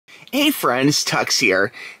Hey friends, Tux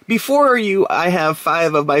here. Before you, I have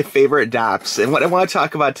 5 of my favorite DAPs, and what I want to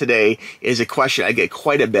talk about today is a question I get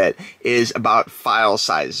quite a bit, is about file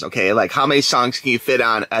size, okay? Like, how many songs can you fit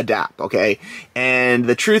on a DAP, okay? And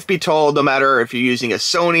the truth be told, no matter if you're using a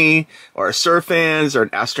Sony, or a Surfans, or an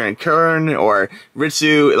Astron Kern, or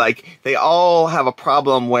Ritsu, like, they all have a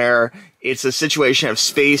problem where it's a situation of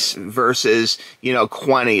space versus,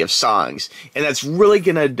 quantity of songs. And that's really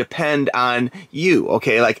going to depend on you,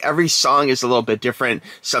 okay? Like, every song is a little bit different.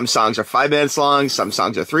 Some songs are 5 minutes long, some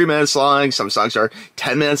songs are 3 minutes long, some songs are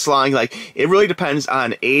 10 minutes long. Like, it really depends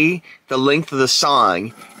on A, the length of the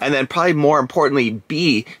song, and then probably more importantly,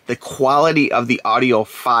 B, the quality of the audio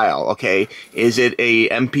file, okay? Is it a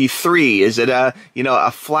MP3? Is it a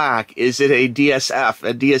FLAC? Is it a DSF,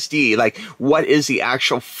 a DSD? Like, what is the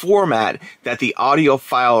actual format that the audio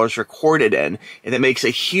file is recorded in? And that makes a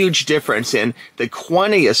huge difference in the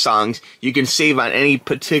quantity of songs you can save on any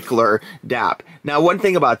particular DAP. Now, one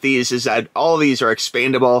thing about these is that all of these are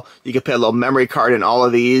expandable. You can put a little memory card in all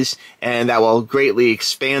of these, and that will greatly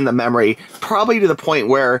expand the memory, probably to the point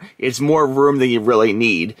where it's more room than you really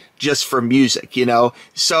need just for music,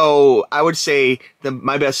 So I would say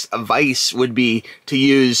my best advice would be to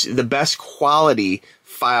use the best quality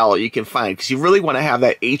file you can find, because you really want to have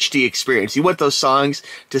that HD experience. You want those songs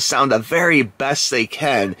to sound the very best they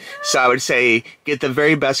can. So I would say get the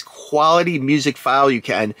very best quality music file you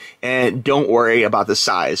can, and don't worry about the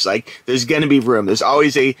size. Like, there's going to be room. There's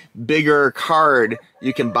always a bigger card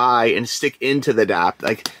you can buy and stick into the DAP.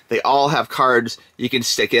 Like, they all have cards you can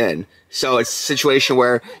stick in. So it's a situation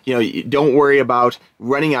where, you don't worry about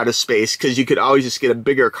running out of space, because you could always just get a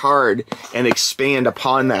bigger card and expand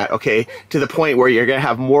upon that, okay, to the point where you're going to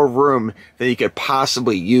have more room than you could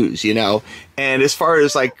possibly use, And as far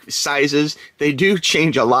as, like, sizes, they do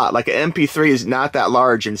change a lot. Like, an MP3 is not that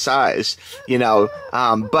large in size,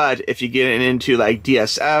 but if you get into, like,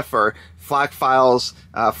 DSF or FLAC files,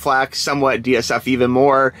 FLAC somewhat, DSF even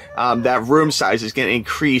more, that room size is going to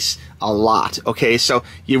increase a lot, okay? So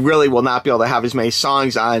you really will not be able to have as many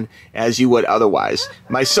songs on as you would otherwise.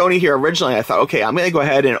 My Sony here, originally I thought, okay, I'm going to go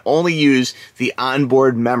ahead and only use the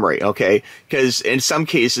onboard memory, okay? Because in some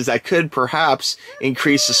cases that could perhaps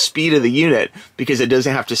increase the speed of the unit, because it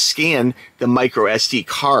doesn't have to scan the micro SD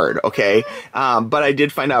card, okay? But I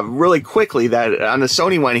did find out really quickly that on the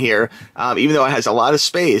Sony one here, even though it has a lot of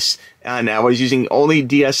space, and I was using only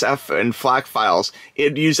DSF and FLAC files,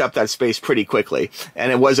 it used up that space pretty quickly,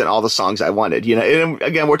 and it wasn't all the songs I wanted, And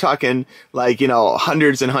again, we're talking like,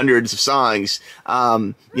 hundreds and hundreds of songs,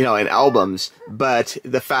 and albums, but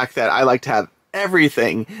the fact that I like to have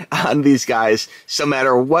everything on these guys, so no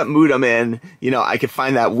matter what mood I'm in, I could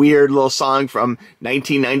find that weird little song from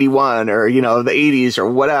 1991 or, the 80s or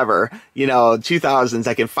whatever, 2000s.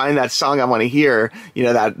 I can find that song I want to hear,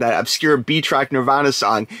 that obscure B-track Nirvana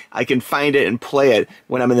song. I can find it and play it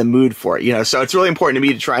when I'm in the mood for it, So it's really important to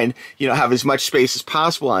me to try and, have as much space as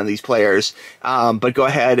possible on these players, but go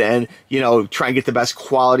ahead and, try and get the best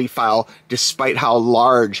quality file despite how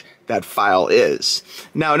large that file is.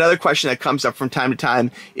 Now, another question that comes up from time to time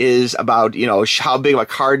is about, how big of a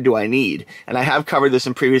card do I need? And I have covered this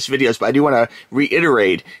in previous videos, but I do want to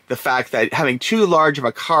reiterate the fact that having too large of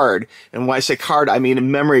a card, and when I say card, I mean a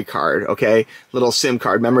memory card, okay? Little SIM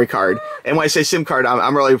card, memory card. And when I say SIM card,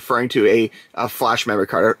 I'm really referring to a flash memory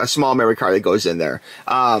card, a small memory card that goes in there.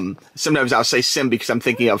 Sometimes I'll say SIM because I'm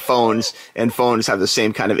thinking of phones, and phones have the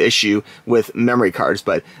same kind of issue with memory cards,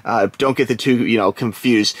 but don't get the two,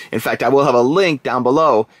 confused. In fact, I will have a link down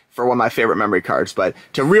below for one of my favorite memory cards. But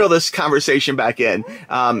to reel this conversation back in,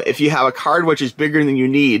 if you have a card which is bigger than you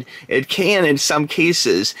need, it can, in some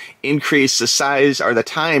cases, increase the size, or the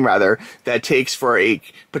time, rather, that it takes for a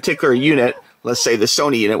particular unit. Let's say the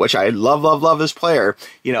Sony unit, which I love this player,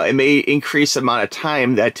 it may increase the amount of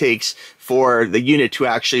time that it takes for the unit to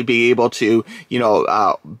actually be able to,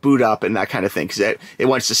 boot up and that kind of thing, because it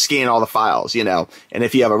wants to scan all the files, and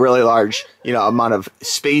if you have a really large, amount of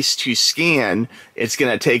space to scan, it's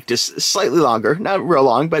going to take just slightly longer, not real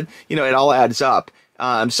long, but, it all adds up.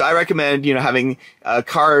 So I recommend, having a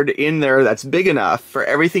card in there that's big enough for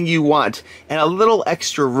everything you want and a little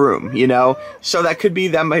extra room, So that could be,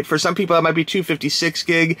 for some people, that might be 256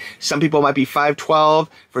 gig. Some people it might be 512.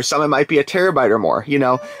 For some, it might be a terabyte or more,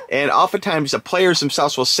 And oftentimes the players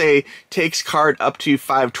themselves will say takes card up to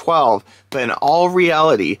 512, but in all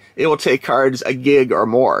reality, it will take cards a gig or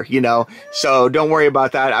more, So don't worry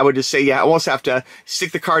about that. I would just say, I almost have to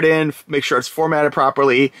stick the card in, make sure it's formatted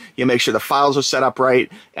properly, make sure the files are set up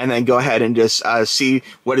right, and then go ahead and just see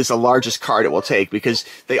what is the largest card it will take, because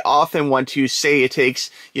they often want to say it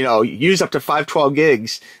takes, use up to 512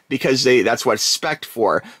 gigs, because that's what it's spec'd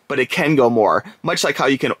for, but it can go more. Much like how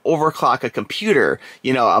you can overclock a computer,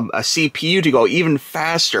 you know, a CPU to go even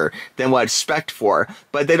faster than what it's spec'd for.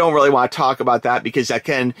 But they don't really want to talk about that because that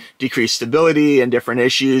can decrease stability and different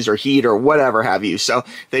issues or heat or whatever have you. So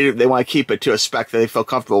they want to keep it to a spec that they feel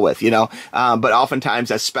comfortable with, you know. But oftentimes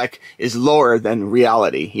that spec is lower than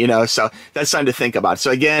reality, you know. So that's something to think about.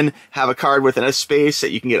 So again, have a card with enough space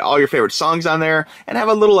that you can get all your favorite songs on there and have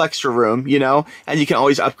a little extra room, you know, and you can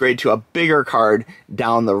always upgrade to a bigger card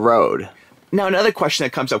down the road. Now, another question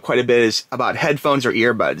that comes up quite a bit is about headphones or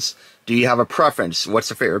earbuds. Do you have a preference? What's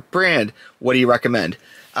your favorite brand? What do you recommend?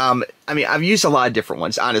 I mean, I've used a lot of different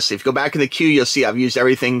ones, honestly. If you go back in the queue, you'll see I've used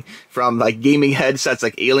everything from like gaming headsets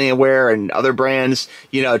like Alienware and other brands,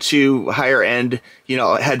 you know, to higher end, you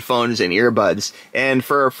know, headphones and earbuds. And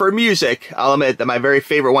for music, I'll admit that my very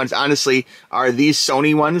favorite ones, honestly, are these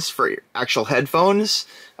Sony ones for actual headphones.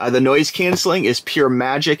 The noise canceling is pure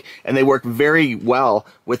magic, and they work very well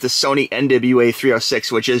with the Sony NWA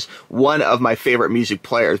 306, which is one of my favorite music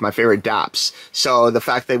players, my favorite DAPs. So the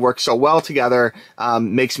fact they work so well together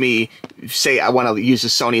makes me say I want to use the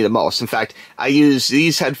Sony the most. In fact, I use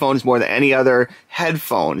these headphones more than any other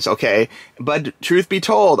headphones, okay? But truth be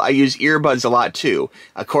told, I use earbuds a lot too.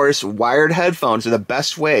 Of course, wired headphones are the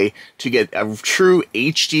best way to get a true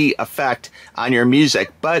HD effect on your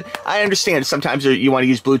music. But I understand sometimes you want to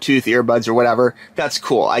use Bluetooth earbuds or whatever. That's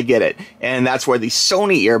cool. I get it. And that's where the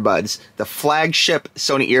Sony earbuds, the flagship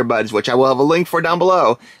Sony earbuds, which I will have a link for down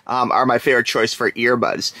below, are my favorite choice for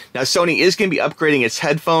earbuds. Now, Sony is going to be upgrading its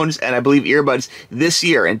headphones and I believe earbuds this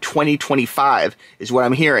year in 2025 is what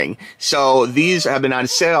I'm hearing. So these have been on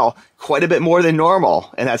sale quite a bit more than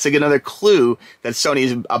normal, and that's like another clue that Sony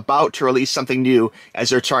is about to release something new as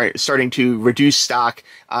they're starting to reduce stock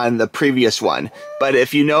on the previous one. But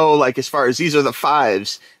if you know, like as far as these are the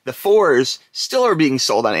 5s, the 4s still are being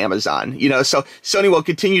sold on Amazon, you know, so Sony will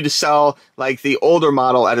continue to sell like the older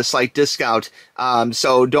model at a slight discount.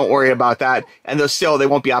 So don't worry about that. And they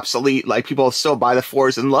won't be obsolete. Like people still buy the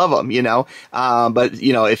 4s and love them, you know. But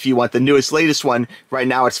you know, if you want the newest, latest one, right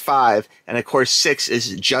now it's 5. And of course 6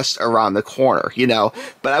 is just around the corner, you know.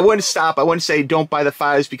 But I wouldn't stop. I wouldn't say don't buy the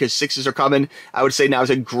 5s because 6s are coming. I would say now is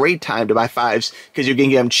a great time to buy 5s because you're going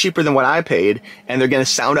to get them cheaper than what I paid. And they're going to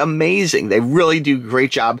sound amazing. They really do a great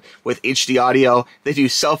job with HD audio. They do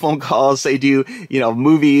cell phone calls. They do, you know,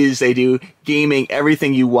 movies. They do gaming,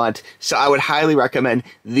 everything you want. So I would highly recommend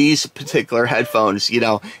these particular headphones, you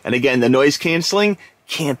know. And again, the noise canceling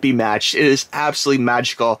can't be matched. It is absolutely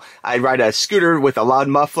magical. I ride a scooter with a loud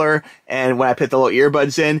muffler, and when I put the little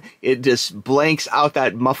earbuds in, it just blanks out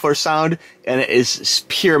that muffler sound, and it is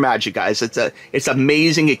pure magic, guys. It's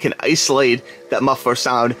amazing. It can isolate that muffler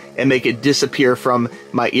sound and make it disappear from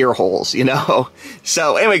my ear holes, you know.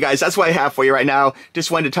 So anyway, guys, that's what I have for you right now.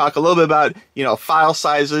 Just wanted to talk a little bit about, you know, file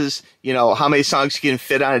sizes, you know, how many songs you can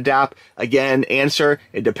fit on a DAP. Again, answer,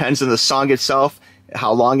 it depends on the song itself,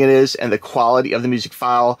 how long it is, and the quality of the music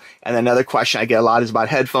file. And another question I get a lot is about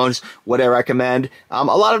headphones, what I recommend. A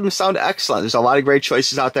lot of them sound excellent. There's a lot of great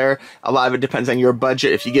choices out there. A lot of it depends on your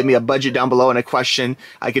budget. If you give me a budget down below and a question,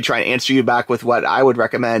 I could try and answer you back with what I would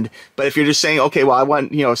recommend. But if you're just saying, okay, well, I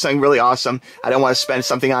want, you know, something really awesome, I don't want to spend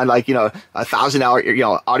something on like, you know, $1,000, you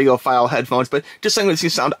know, audiophile headphones, but just something that's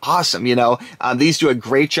going to sound awesome, you know. These do a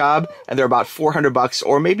great job, and they're about $400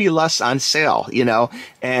 or maybe less on sale, you know.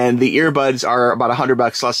 And the earbuds are about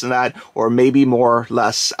 $100 less than that, or maybe more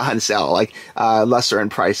less on sale, like lesser in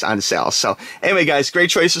price on sale. So anyway, guys,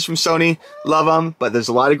 great choices from Sony. Love them, but there's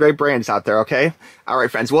a lot of great brands out there, okay? All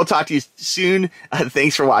right, friends, we'll talk to you soon.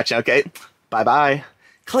 Thanks for watching, okay? Bye-bye.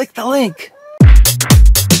 Click the link.